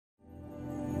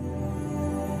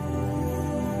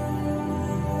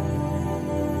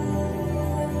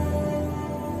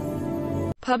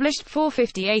Published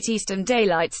 4:58 Eastern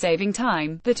Daylight Saving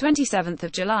Time, the 27th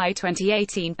of July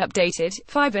 2018. Updated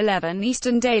 5:11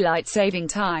 Eastern Daylight Saving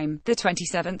Time, the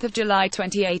 27th of July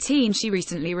 2018. She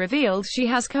recently revealed she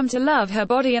has come to love her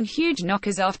body and huge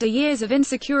knockers after years of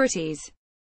insecurities.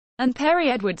 And Perrie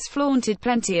Edwards flaunted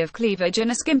plenty of cleavage and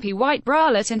a skimpy white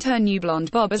bralette and her new blonde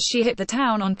bob as she hit the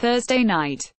town on Thursday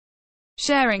night.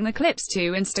 Sharing the clips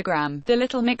to Instagram, the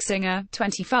Little Mix singer,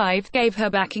 25, gave her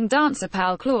backing dancer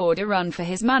pal Claude a run for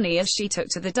his money as she took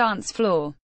to the dance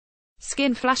floor.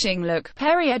 Skin-flashing look.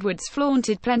 Perrie Edwards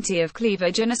flaunted plenty of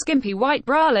cleavage and a skimpy white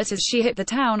bralette as she hit the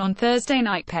town on Thursday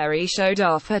night. Perrie showed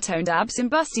off her toned abs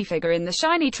and busty figure in the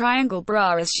shiny triangle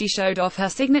bra as she showed off her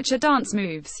signature dance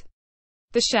moves.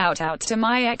 The shout-out to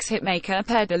my ex-hitmaker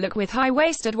paired the look with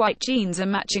high-waisted white jeans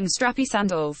and matching strappy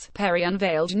sandals. Perrie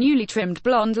unveiled newly trimmed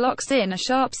blonde locks in a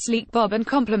sharp, sleek bob and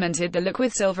complemented the look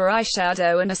with silver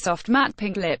eyeshadow and a soft matte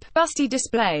pink lip busty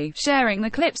display. Sharing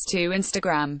the clips to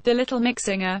Instagram, the Little Mix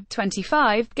singer,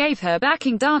 25, gave her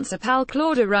backing dancer pal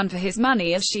Claude a run for his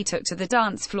money as she took to the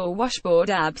dance floor. Washboard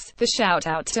abs. The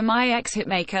shout-out to my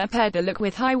ex-hitmaker paired the look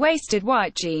with high-waisted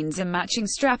white jeans and matching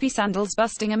strappy sandals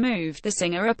busting a move. The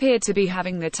singer appeared to be having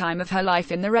the time of her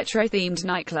life in the retro-themed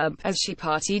nightclub as she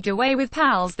partied away with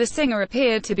pals. The singer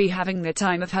appeared to be having the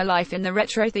time of her life in the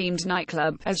retro-themed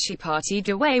nightclub as she partied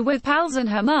away with pals and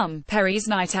her mum. Perrie's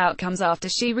night out comes after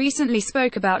she recently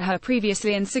spoke about her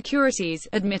previously insecurities,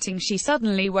 admitting she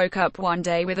suddenly woke up one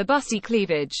day with a busty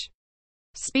cleavage.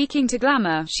 Speaking to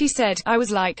Glamour, she said, "I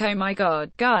was like, oh my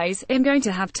god, guys, I'm going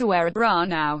to have to wear a bra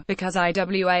now, because I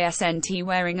wasn't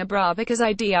wearing a bra because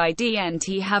I didn't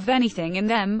have anything in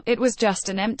them, it was just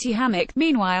an empty hammock."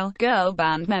 Meanwhile, girl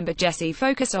band member Jessie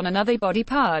focused on another body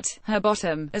part, her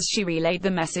bottom, as she relayed the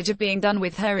message of being done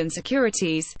with her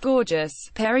insecurities. Gorgeous.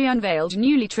 Perrie unveiled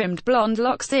newly trimmed blonde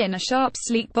locks in a sharp,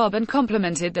 sleek bob and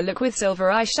complemented the look with silver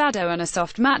eyeshadow and a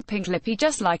soft matte pink lippy.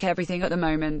 "Just like everything at the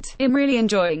moment. I'm really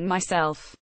enjoying myself.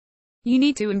 You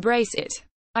need to embrace it.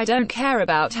 I don't care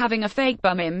about having a fake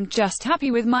bum, I'm just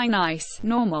happy with my nice,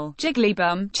 normal, jiggly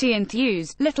bum," she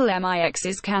enthused. Little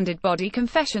Mix's candid body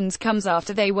confessions comes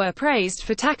after they were praised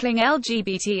for tackling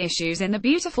LGBT issues in the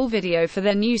beautiful video for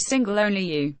their new single Only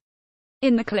You.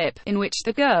 In the clip, in which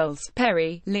the girls,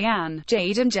 Perrie, Leanne,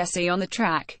 Jade and Jessie on the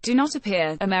track, do not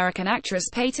appear, American actress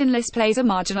Peyton List plays a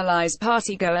marginalized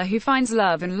partygoer who finds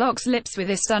love and locks lips with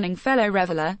his stunning fellow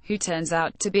reveler, who turns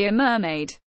out to be a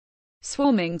mermaid.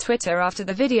 Swarming Twitter after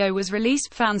the video was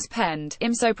released, fans penned,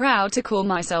 "I'm so proud to call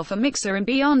myself a mixer and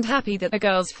beyond happy that the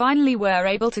girls finally were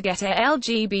able to get a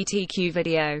LGBTQ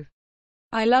video.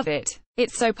 I love it.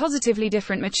 It's so positively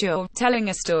different, mature, telling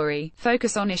a story,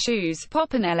 focus on issues."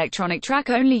 Pop and electronic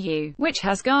track Only You, which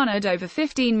has garnered over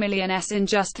 15 million in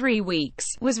just 3 weeks,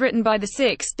 was written by the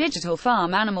Six, Digital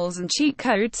Farm Animals and Cheat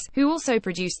Codes, who also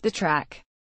produced the track.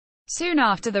 Soon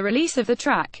after the release of the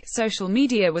track, social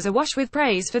media was awash with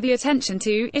praise for the attention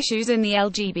to issues in the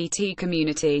LGBT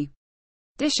community.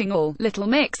 Dishing all, Little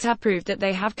Mix have proved that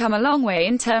they have come a long way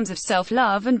in terms of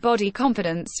self-love and body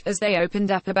confidence, as they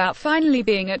opened up about finally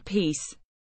being at peace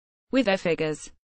with their figures.